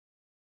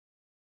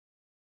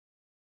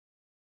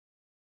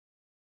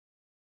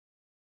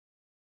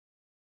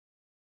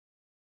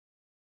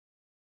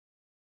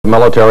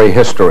Military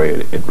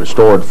history. It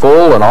restored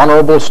full and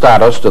honorable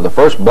status to the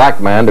first black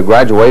man to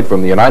graduate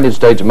from the United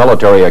States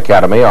Military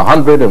Academy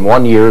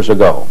 101 years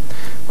ago.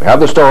 We have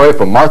the story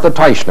from Martha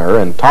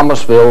Teichner in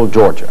Thomasville,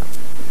 Georgia.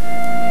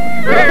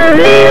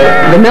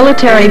 The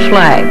military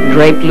flag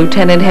draped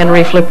Lieutenant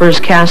Henry Flipper's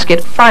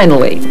casket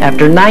finally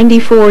after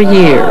 94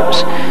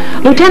 years.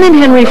 Lieutenant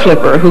Henry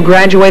Flipper, who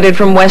graduated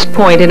from West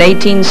Point in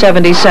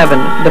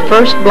 1877, the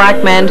first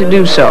black man to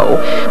do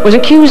so, was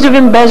accused of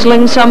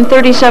embezzling some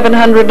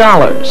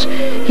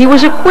 $3,700. He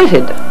was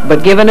acquitted,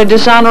 but given a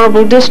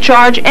dishonorable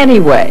discharge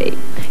anyway.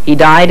 He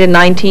died in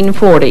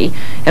 1940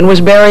 and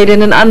was buried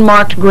in an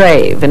unmarked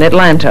grave in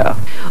Atlanta.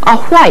 A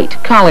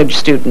white college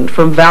student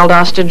from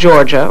Valdosta,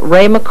 Georgia,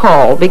 Ray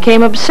McCall,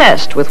 became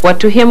obsessed with what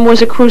to him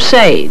was a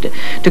crusade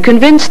to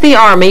convince the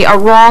Army a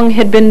wrong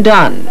had been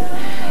done.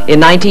 In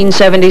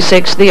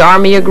 1976, the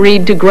Army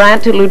agreed to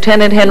grant to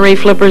Lieutenant Henry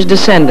Flipper's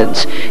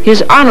descendants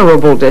his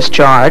honorable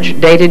discharge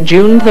dated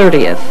June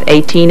 30th,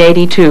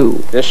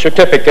 1882. This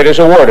certificate is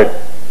awarded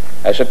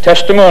as a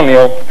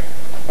testimonial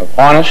of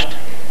honest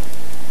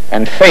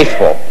and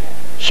faithful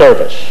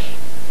service.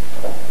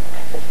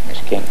 Ms.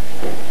 King.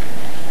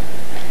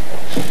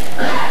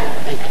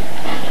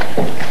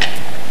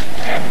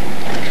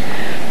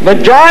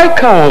 But joy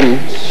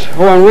comes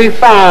when we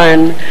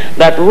find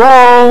that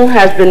wrong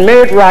has been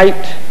made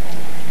right,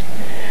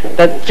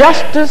 that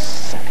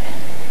justice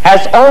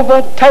has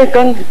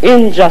overtaken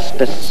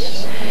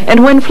injustice.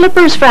 And when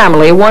Flipper's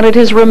family wanted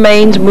his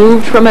remains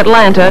moved from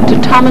Atlanta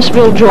to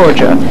Thomasville,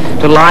 Georgia,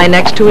 to lie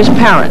next to his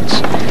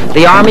parents,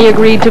 the Army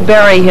agreed to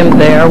bury him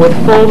there with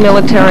full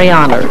military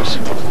honors.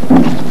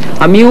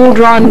 A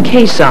mule-drawn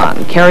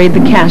caisson carried the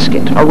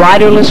casket. A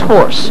riderless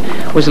horse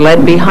was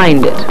led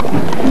behind it.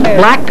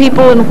 Black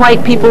people and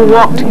white people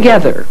walked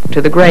together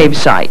to the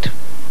gravesite.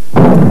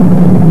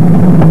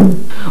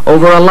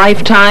 Over a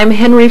lifetime,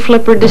 Henry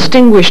Flipper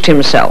distinguished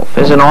himself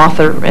as an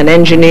author, an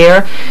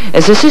engineer,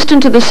 as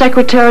assistant to the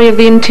Secretary of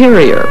the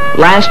Interior.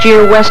 Last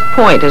year, West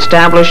Point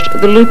established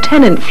the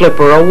Lieutenant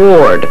Flipper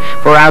Award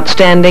for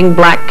outstanding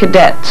black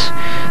cadets.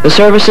 The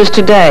services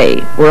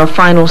today were a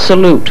final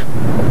salute.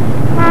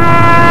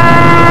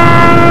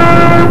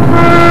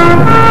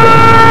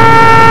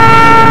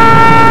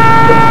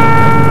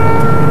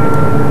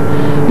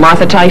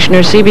 Martha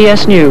Teichner,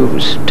 CBS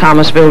News,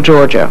 Thomasville,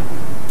 Georgia.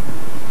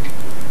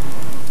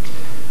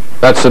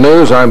 That's the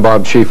news. I'm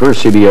Bob Schieffer,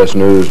 CBS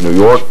News, New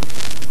York.